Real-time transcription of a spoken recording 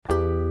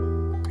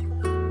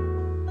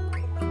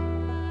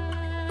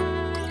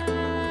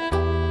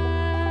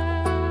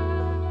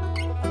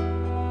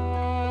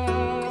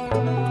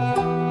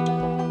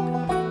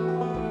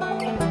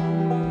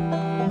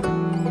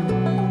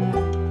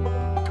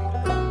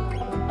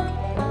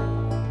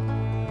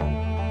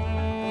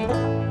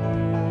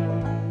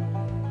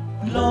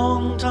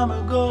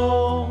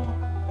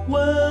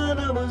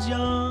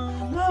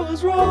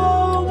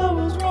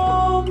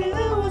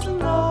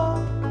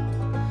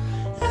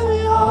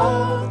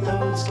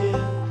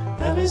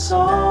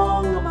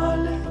song on my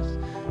lips.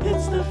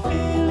 It's the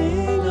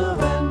feeling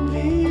of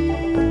envy.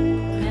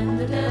 And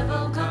the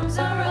devil comes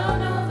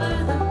around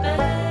over the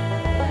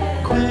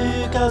bed.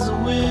 Quick as a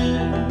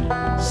wind,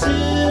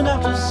 sin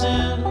after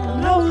sin.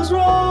 I was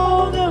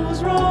wrong, it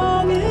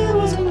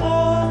was a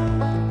lie.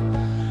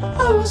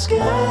 I was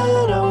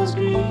scared, I was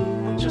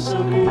green, just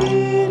so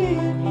greedy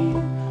in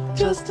me,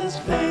 just as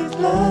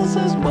faithless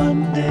as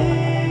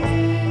Monday.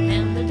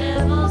 And the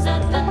devil's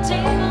at the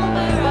table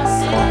where I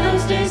sit.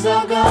 Those days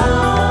are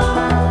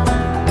gone,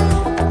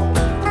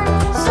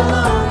 so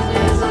long the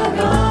days are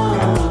gone.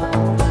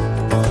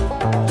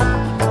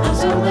 I'm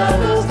so glad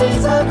those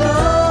days are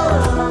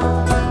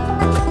gone,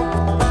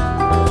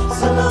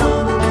 so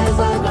long the days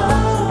are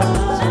gone.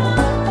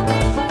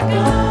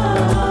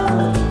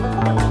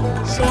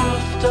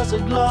 Soft as a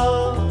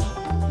glove,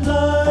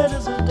 light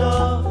as a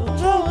dove.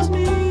 That was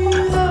me,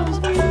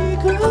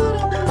 good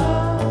and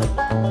love.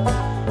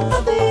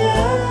 At the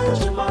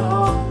edge of my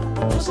heart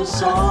was a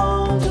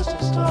song, just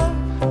a start,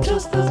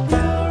 just as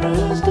pure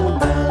as the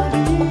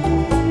melody.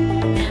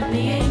 And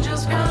the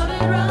angels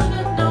crowded round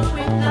with no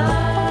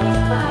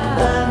reply.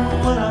 Then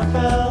when I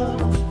fell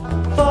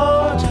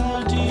far to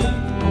the deep,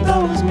 that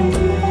was me,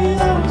 I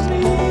was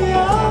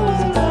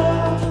in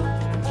love.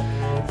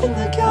 In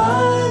the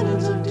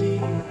guidance of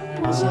deep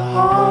was a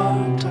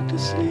heart tucked to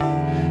sleep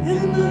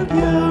in the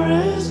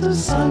purest of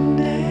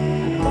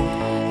Sunday.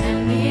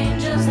 And the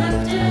angels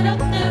lifted up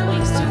their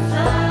wings to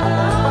fly.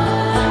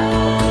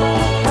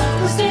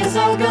 Those days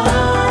are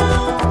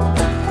gone,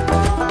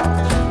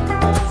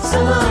 so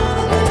long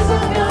the days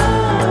are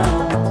gone.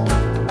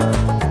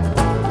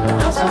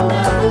 I'm so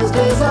glad those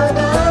days are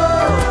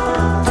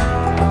gone,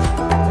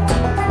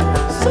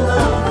 so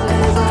long the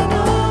days are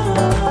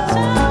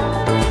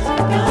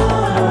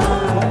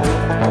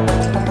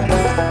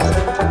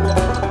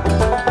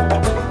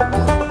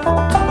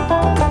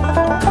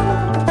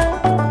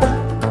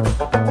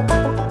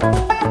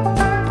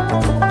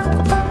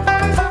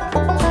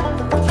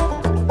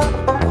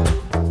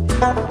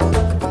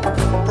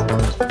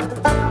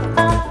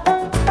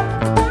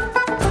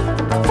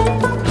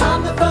Hide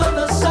me from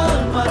the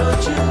sun, why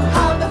don't you?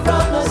 Hide me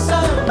from the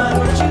sun, why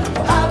don't you?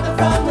 Hide me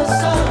from the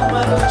sun,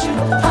 why don't you?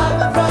 Hide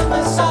me from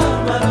the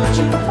sun, why don't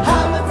you?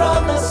 Hide me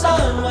from the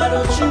sun, why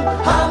don't you?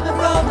 Hide me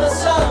from the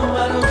sun,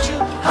 why don't you?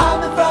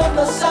 Hide me from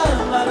the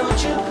sun, why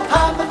don't you?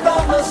 Hide me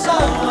from the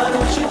sun, why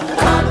don't you?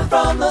 Hide me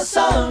from the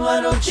sun,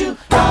 why don't you?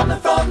 Hide me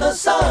from the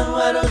sun,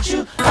 why don't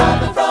you?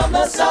 Hide me from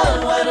the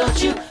sun, why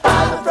don't you?